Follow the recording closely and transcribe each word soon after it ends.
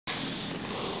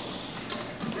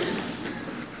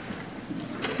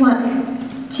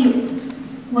1, 2,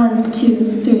 1,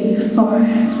 2, 3, 4.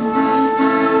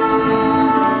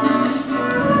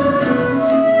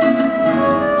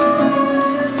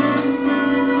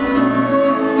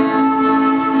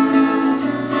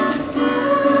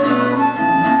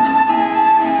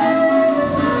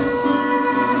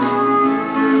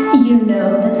 You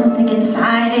know that something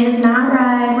inside is not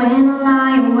right when I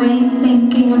lie awake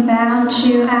thinking about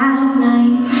you at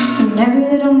night, and every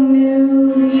little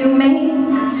move you make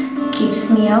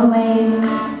keeps me awake.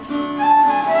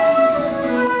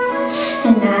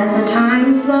 And as the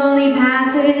time slowly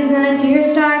passes and a tear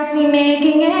starts me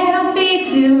making, it'll be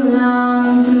too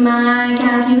long to my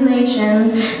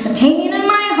calculations. The pain in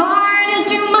my heart is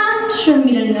too much for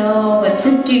me to know what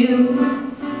to do.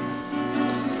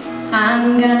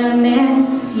 I'm gonna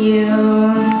miss you.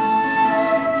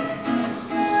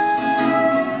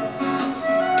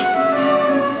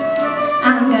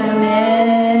 I'm gonna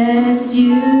miss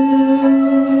you.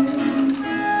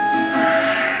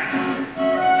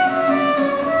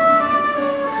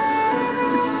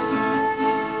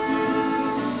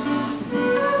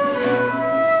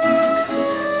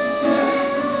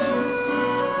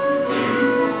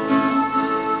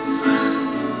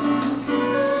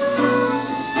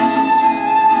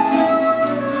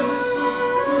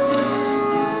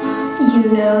 You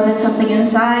know that something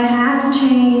inside has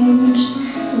changed,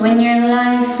 when your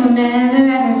life will never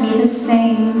ever be the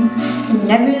same, and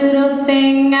every little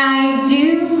thing I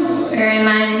do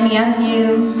reminds me of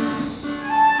you.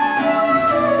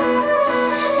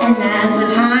 And as the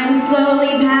time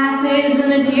slowly passes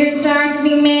and a tear starts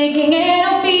me making,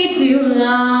 it'll be too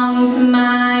long to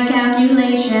my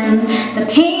calculations. The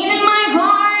pain in my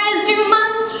heart is too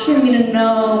much for me to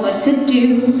know what to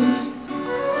do.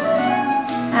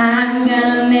 I'm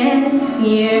gonna miss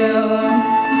you.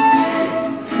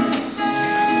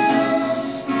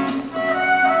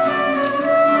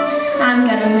 I'm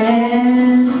gonna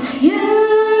miss you.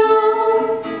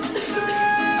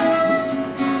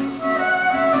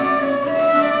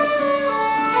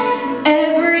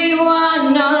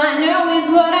 Everyone, all I know is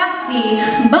what I see,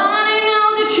 but I know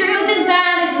the truth is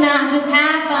that it's not just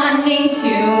happening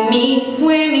to me.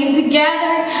 Swimming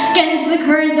together against the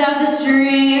current of the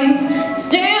stream,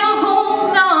 still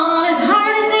hold on as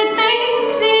hard as it may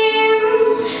seem.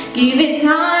 Give it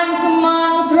time,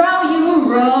 someone will throw you a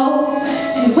rope,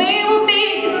 and we will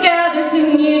be together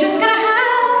soon. You just gotta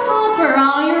have hope, for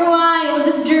all your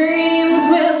wildest dreams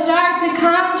will start to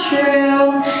come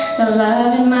true. The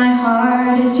love in my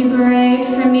heart is too great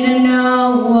for me to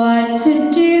know what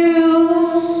to do.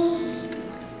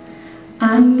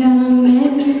 I'm gonna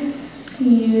miss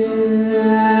you.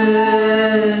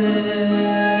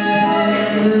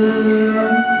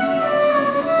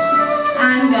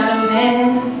 I'm gonna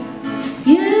miss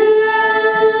you.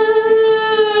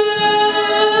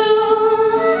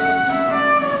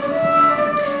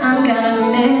 I'm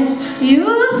gonna miss you.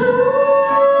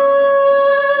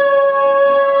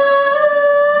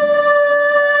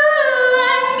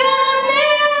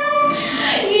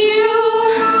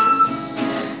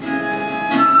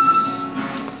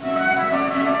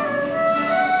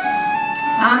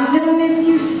 I'm gonna miss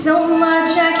you so much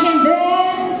I can't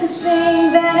bear to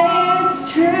think that it's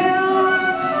true.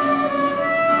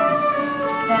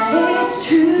 That it's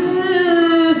true.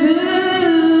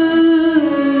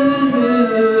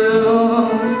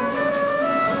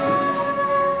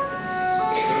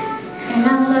 And I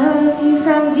love you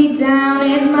from deep down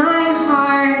in my